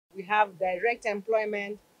we have direct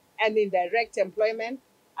employment and indirect employment,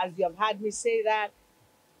 as you have heard me say that.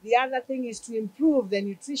 The other thing is to improve the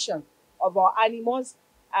nutrition of our animals.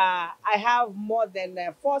 I have more than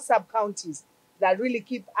 4 sub-counties that really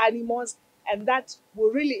keep animals, and that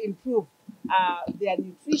will really improve their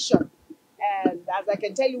nutrition. And as I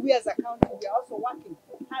can tell you, we as a county, we are also working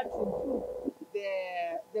hard to improve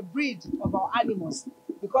the breed of our animals,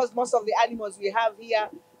 because most of the animals we have here,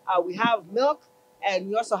 we have milk, and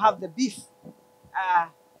we also have the beef uh,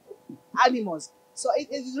 animals. So it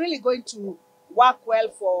is really going to work well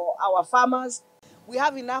for our farmers. We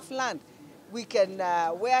have enough land. We can,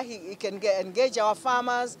 where he can engage our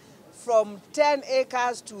farmers from 10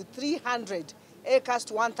 acres to 300 acres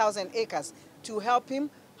to 1,000 acres to help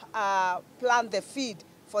him plant the feed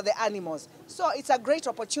for the animals. So it's a great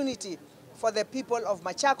opportunity for the people of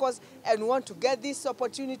Machakos, and we want to get this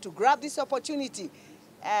opportunity, to grab this opportunity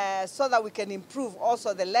so that we can improve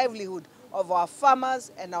also the livelihood of our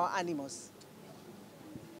farmers and our animals.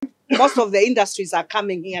 Most of the industries are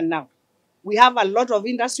coming here now. We have a lot of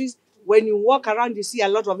industries. When you walk around, you see a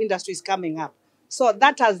lot of industries coming up. So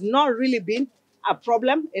that has not really been a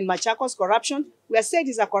problem in Machakos corruption. We are saying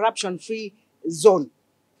it's a corruption-free zone.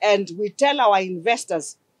 And we tell our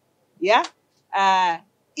investors, yeah,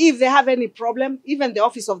 if they have any problem, even the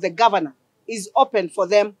office of the governor is open for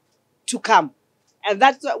them to come. And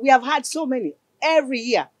that's we have had so many. Every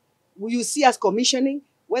year, you see us commissioning,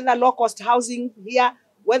 whether low-cost housing here,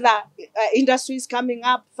 whether industries coming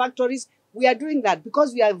up, factories. We are doing that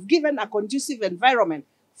because we have given a conducive environment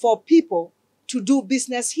for people to do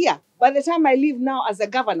business here. By the time I leave now as a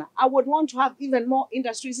governor, I would want to have even more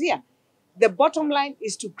industries here. The bottom line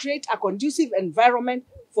is to create a conducive environment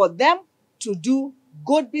for them to do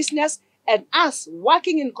good business, and us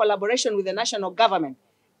working in collaboration with the national government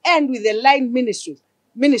and with the line ministries,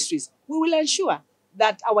 we will ensure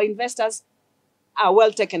that our investors are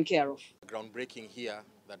well taken care of. Groundbreaking here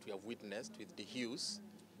that we have witnessed with the hues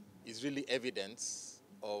is really evidence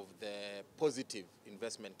of the positive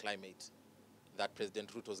investment climate that President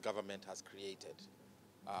Ruto's government has created.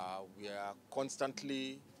 We are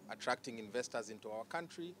constantly attracting investors into our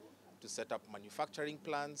country to set up manufacturing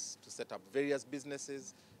plants, to set up various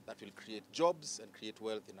businesses that will create jobs and create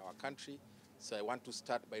wealth in our country. So I want to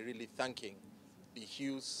start by really thanking the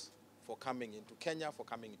Hughes for coming into Kenya, for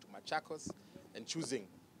coming into Machakos, and choosing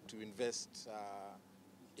to invest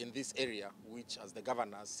in this area, which, as the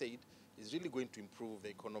governor has said, is really going to improve the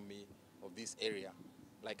economy of this area.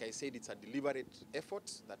 Like I said, it's a deliberate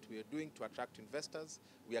effort that we are doing to attract investors.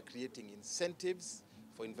 We are creating incentives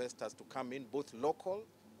for investors to come in, both local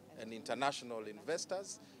and international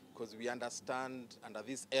investors, because we understand under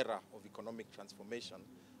this era of economic transformation,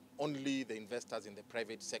 only the investors in the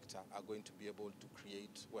private sector are going to be able to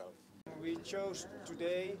create wealth. We chose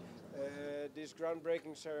today this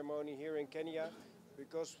groundbreaking ceremony here in Kenya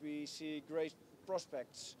because we see great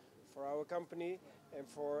prospects for our company and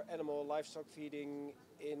for animal livestock feeding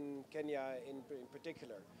in Kenya in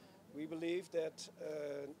particular. We believe that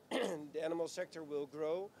the animal sector will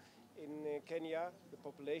grow in Kenya, the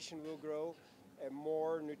population will grow, and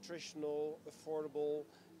more nutritional, affordable,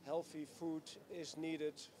 healthy food is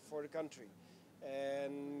needed for the country.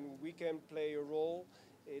 And we can play a role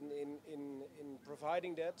in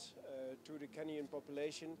providing that to the Kenyan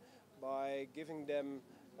population by giving them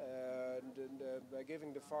by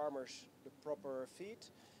giving the farmers the proper feed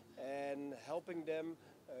and helping them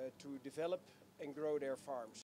to develop and grow their farms.